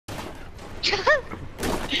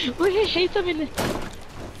Wait, hate them in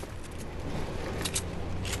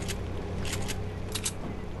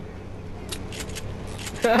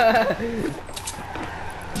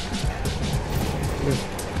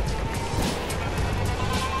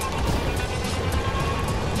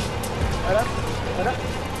What up? What up?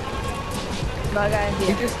 No, I got in He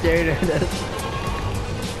here. just stared at us.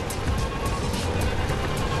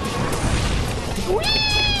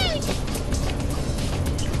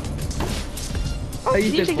 Oh,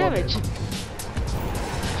 Did you take damage?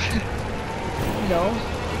 No.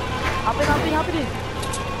 Hop in, hop in, hop in.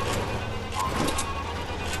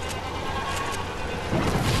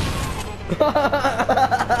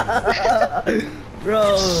 Bro.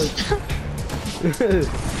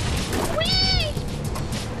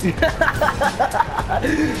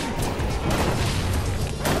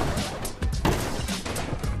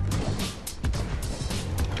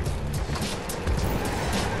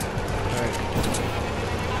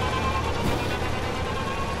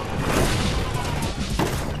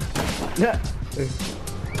 Yeah.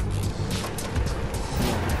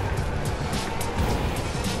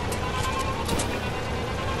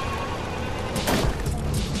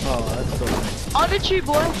 Oh, that's so nice. On the tree,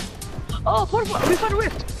 boy. Oh, we found a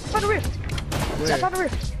rift. Found a rift. Where? I found a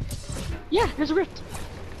rift. Yeah, there's a rift.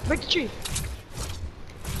 Break the tree.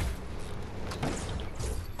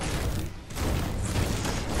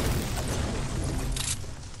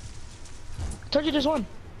 Told you there's one.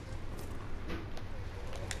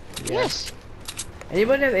 Yeah. Yes.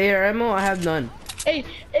 Anybody have AR ammo? I have none. Hey,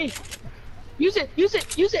 hey. Use it, use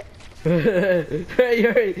it, use it. Hurry,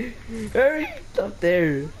 hurry, hurry! Stop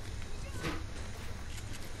there.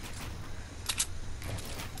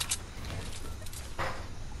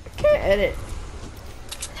 I can't edit.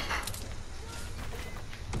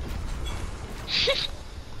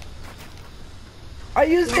 I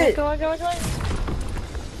used it. Come on, come on, come on.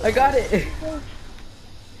 I got it.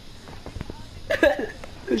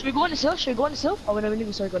 Should we go on this hill? Should we go on this hill? Oh, we need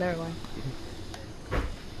to start going there, man.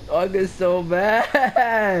 Og is so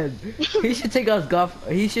bad. He should take us golf.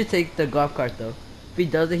 He should take the golf cart though. If he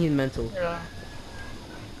doesn't, he's mental. Yeah.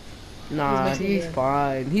 Nah, he's here.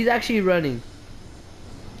 fine. He's actually running.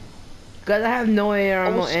 Cause I have no AR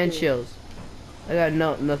ammo and chills. I got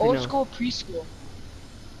nothing Old else. school preschool.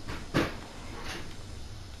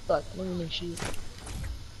 Fuck, let me make sure.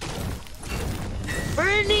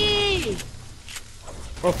 Bernie!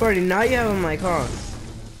 Oh, Ferdy, now you have a mic, huh?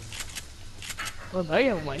 Well, now you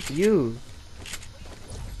have a mic. You.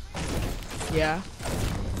 Yeah.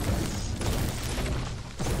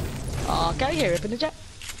 Can I hear it in the chat?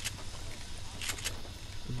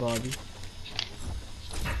 Bobby.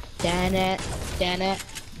 Dan it. Na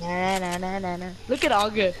na na na na. Look at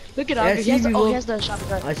Augur. Look at Yeah, I Augur. see people. He has the shopping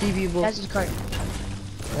cart. I see people. That's his cart.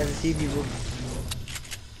 I see people.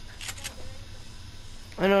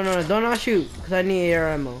 Oh, no, don't not shoot, cause I need AR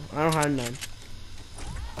ammo. I don't have none.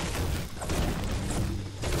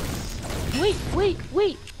 Wait.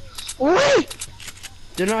 Wait!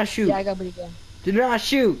 Do not shoot. Yeah, I got pretty good. Do not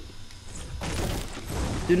shoot.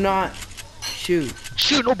 Do not shoot.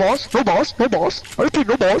 Shoot, no balls. No balls. No balls. I repeat,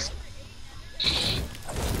 no balls.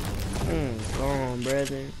 Come on,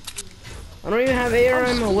 brother. I don't even have AR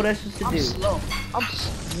ammo. What am I supposed to I'm do? slow. I'm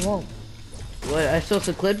slow. What? I supposed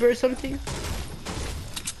to clip or something?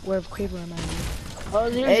 Where have Quaver am I? Oh,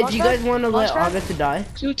 Hey, do you guys want to let August to die?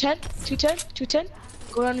 210.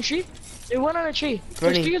 Go down the tree. There's one on the tree.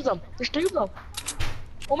 Bernie. There's three of them.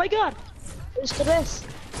 Oh my god. There's tres.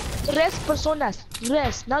 Tres personas.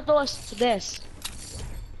 Tres. Not dos. Tres.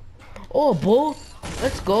 Oh, bull.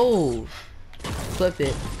 Let's go. Clip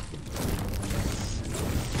it.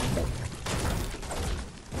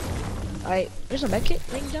 Alright. There's a medkit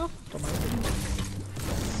laying down. Don't mind.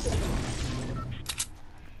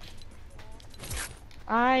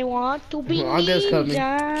 I want to be August coming.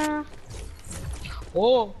 ninja.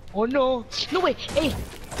 Oh no. No way. Hey.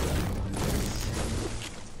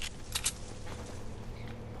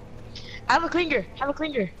 I have a clinger.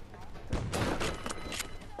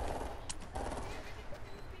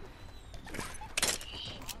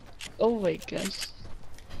 Oh my gosh.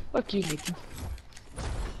 Fuck you, Nathan.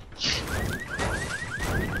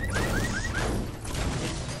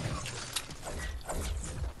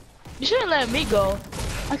 You shouldn't let me go.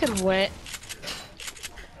 I could have went.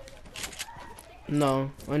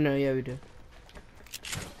 No. Oh, no, yeah, we do.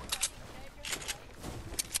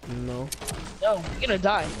 No. No, you're gonna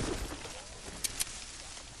die.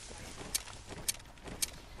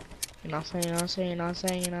 You're not saying. You're not saying. You're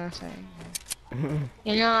not saying.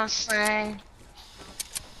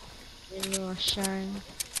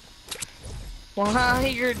 Well,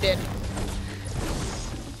 you're dead.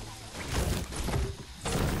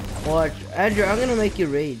 Watch, Andrew. I'm gonna make you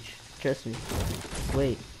rage. Trust me.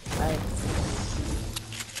 Wait. Alright.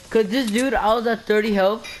 Cause this dude, I was at 30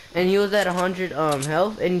 health and he was at 100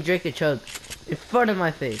 health and he drank a chug in front of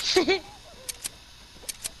my face.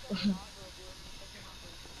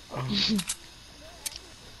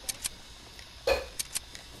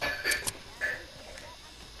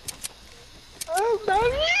 Oh,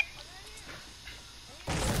 baby.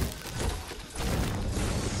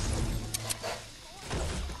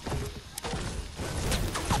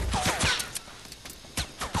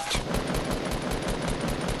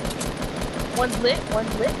 One's lit,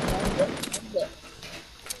 one's lit, one's lit, one's lit.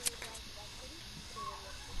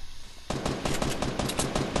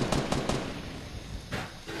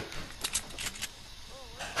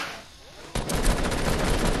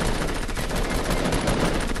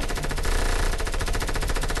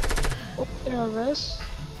 Oh, there is.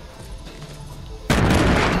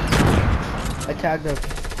 I tagged him.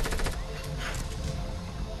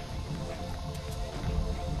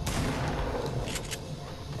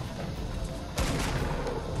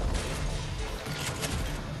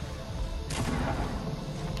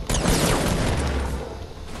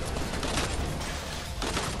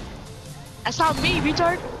 That's not me,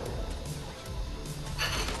 retard.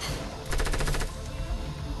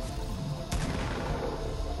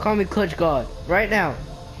 Call me Clutch God right now.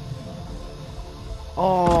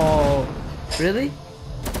 Oh, really?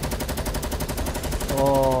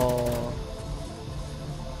 Oh,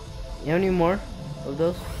 you have any more of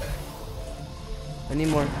those? I need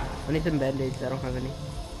more. I need some band-aids. I don't have any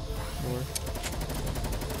more.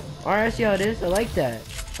 Alright, I see how it is. I like that.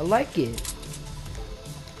 I like it.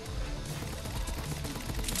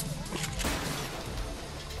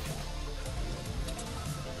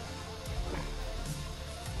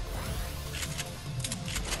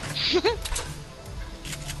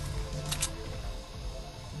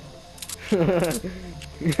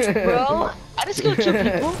 Bro, I just killed 2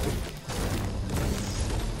 people.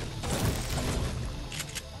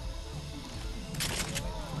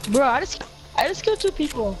 Bro, I just killed 2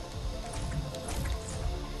 people.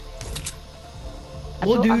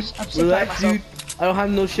 Well, dude, I'm so proud of relax, myself. dude. I don't have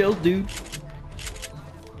no shells, dude.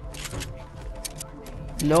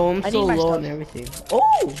 No, I'm I so need my low stuff. on everything.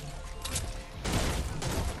 Oh!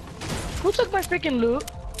 Who took my freaking loot?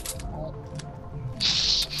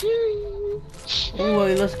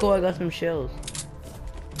 Anyway, let's go. I got some shells.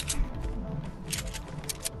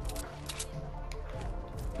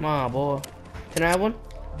 Come on, boy. Can I have one?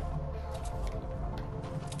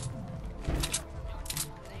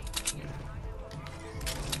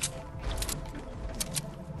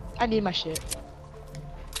 I need my shit.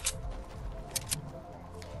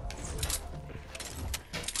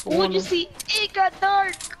 Oh, you see, it got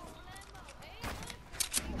dark.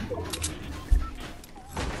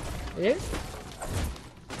 Yeah?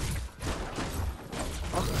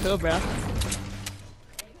 Oh, cool, bro.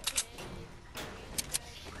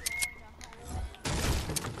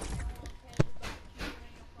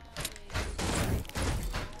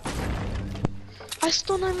 I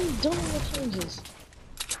still not even done the changes.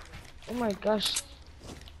 Oh my gosh.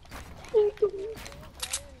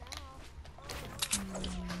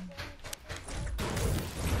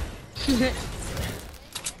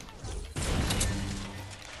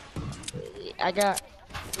 I got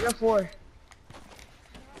 4.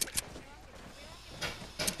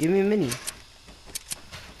 Give me a mini.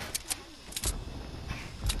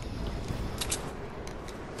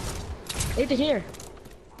 Need to hear.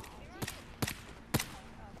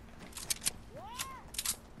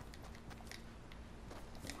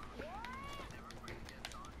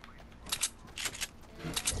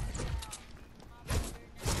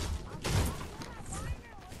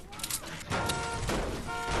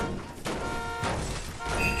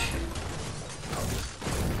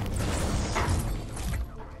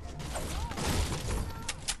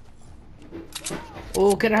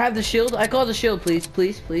 Oh, can I have the shield? I call the shield, please,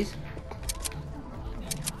 please, please.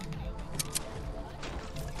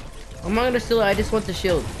 I'm not gonna steal it. I just want the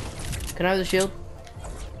shield. Can I have the shield?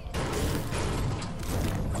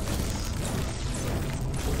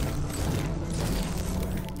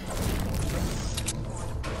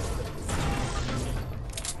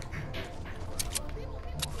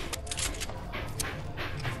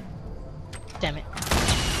 Damn it.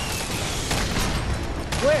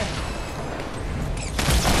 Where?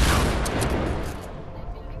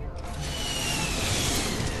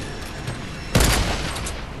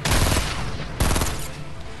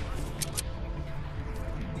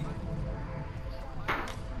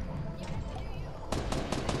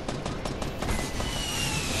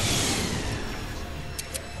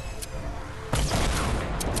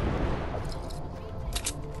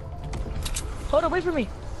 Hold on, wait for me.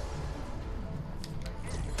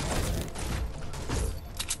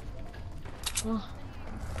 Oh.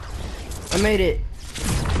 I made it.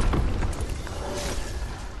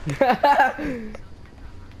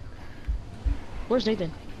 Where's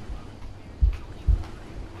Nathan?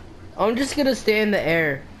 I'm just gonna stay in the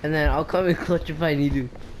air and then I'll come and clutch if I need to.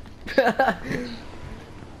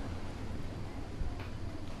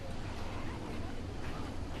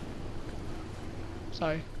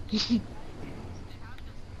 Sorry.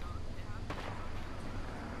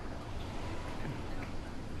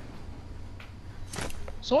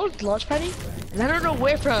 Someone's launch padding, and I don't know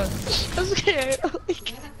where from. I'm scared.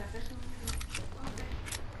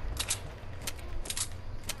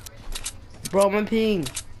 Bro, I'm ping.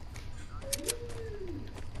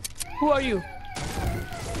 Who are you?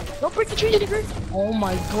 Don't break the tree, nigger. Oh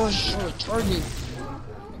my gosh, you're retarded.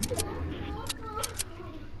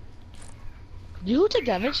 Do you take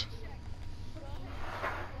damage?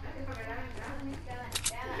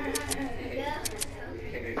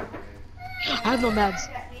 I have no meds.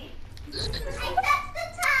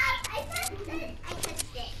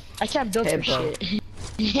 I can't build Hey, for bro.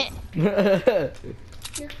 shit.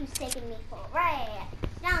 Look who's taking me for a ride.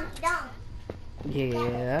 Down.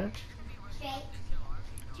 Yeah. Straight.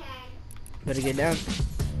 Turn. Better get down.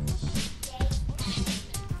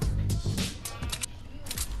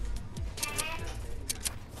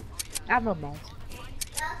 I have no meds.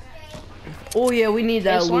 Oh yeah, we need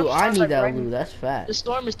that Hey, Storm loot. I sounds need like that right- loot. That's The fat.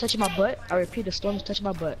 storm is touching my butt. I repeat, the storm is touching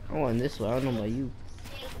my butt. I want this one. I don't know about you.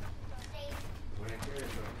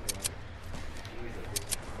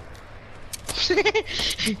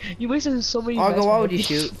 You wasted so many. Argo, meds why for would you me.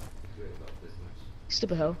 shoot?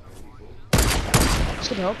 Stupid hell.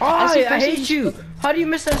 Stupid hell. Oh, see I person hate you. How do you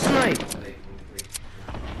miss that snipe?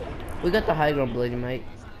 We got the high ground, bloody mate.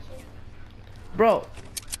 Bro.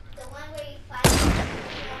 The one where you fight.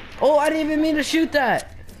 Oh, I didn't even mean to shoot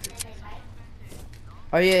that.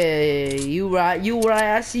 Oh yeah. You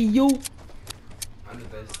right. I see you. I'm the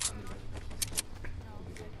best.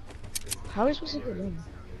 How are we supposed to get in?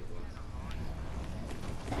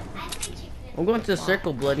 I play chicken. I'm going to the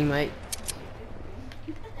circle, bloody mate.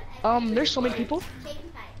 There's so many people.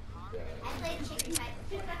 Chicken fight. I play chicken fight.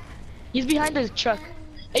 He's behind the truck.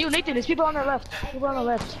 Hey, yo, Nathan, there's people on the left. People on the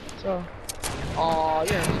left. So. Oh,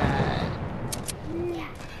 you're mad. Yeah.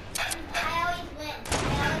 I always win. I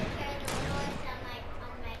always carry the littlest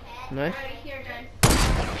on my head. Nice. Alright, here, done.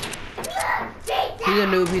 He's a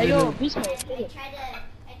noob. He's Hey, a yo, noob. peace man. I tried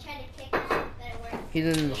to kick him, but it worked. He's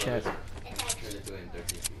in the chat. It's I'm actually. trying to do it in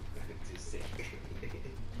 30 feet. Too sick.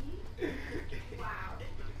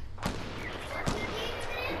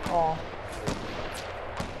 Oh.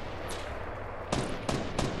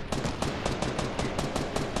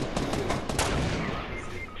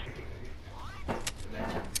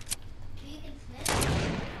 You can snip.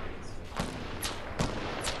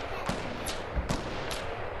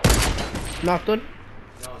 Knocked one.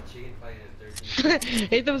 No, chicken fight in 13.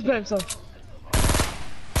 Nathan was by himself.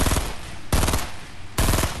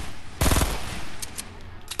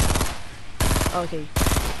 Okay.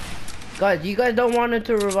 Guys, you guys don't want it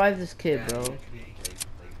to revive this kid, bro.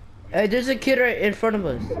 Hey, there's a kid right in front of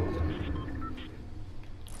us. All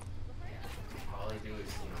I do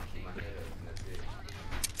is, keep my head up and that's it.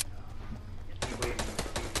 Keep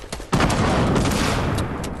waiting.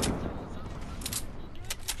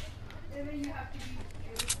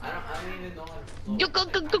 I don't even know how to float. Go, go,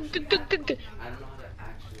 go, go, go, go, go, go. I don't know how to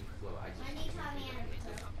actually float. I just Wendy taught me how to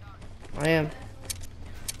float. I am.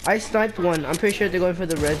 I sniped one. I'm pretty sure they're going for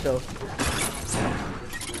the red though.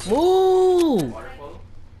 Move! water polo.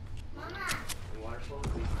 Mama, Water polo.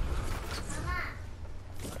 Mama.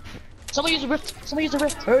 Someone use a rift. Someone use a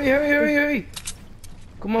rift. Hurry, hurry, hurry, hurry!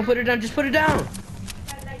 Come on, put it down. Just put it down.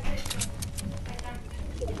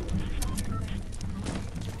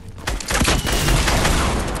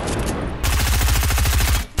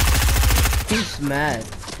 He's mad.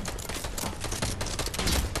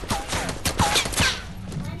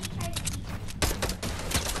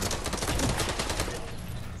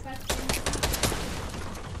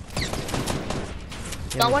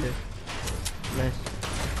 That one? Nice.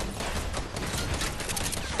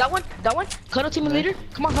 That one? That one? Cuddle team leader?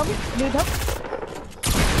 Come on, help me. You need help?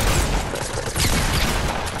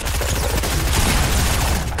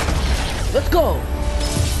 Let's go.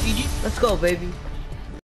 GG. Let's go, baby.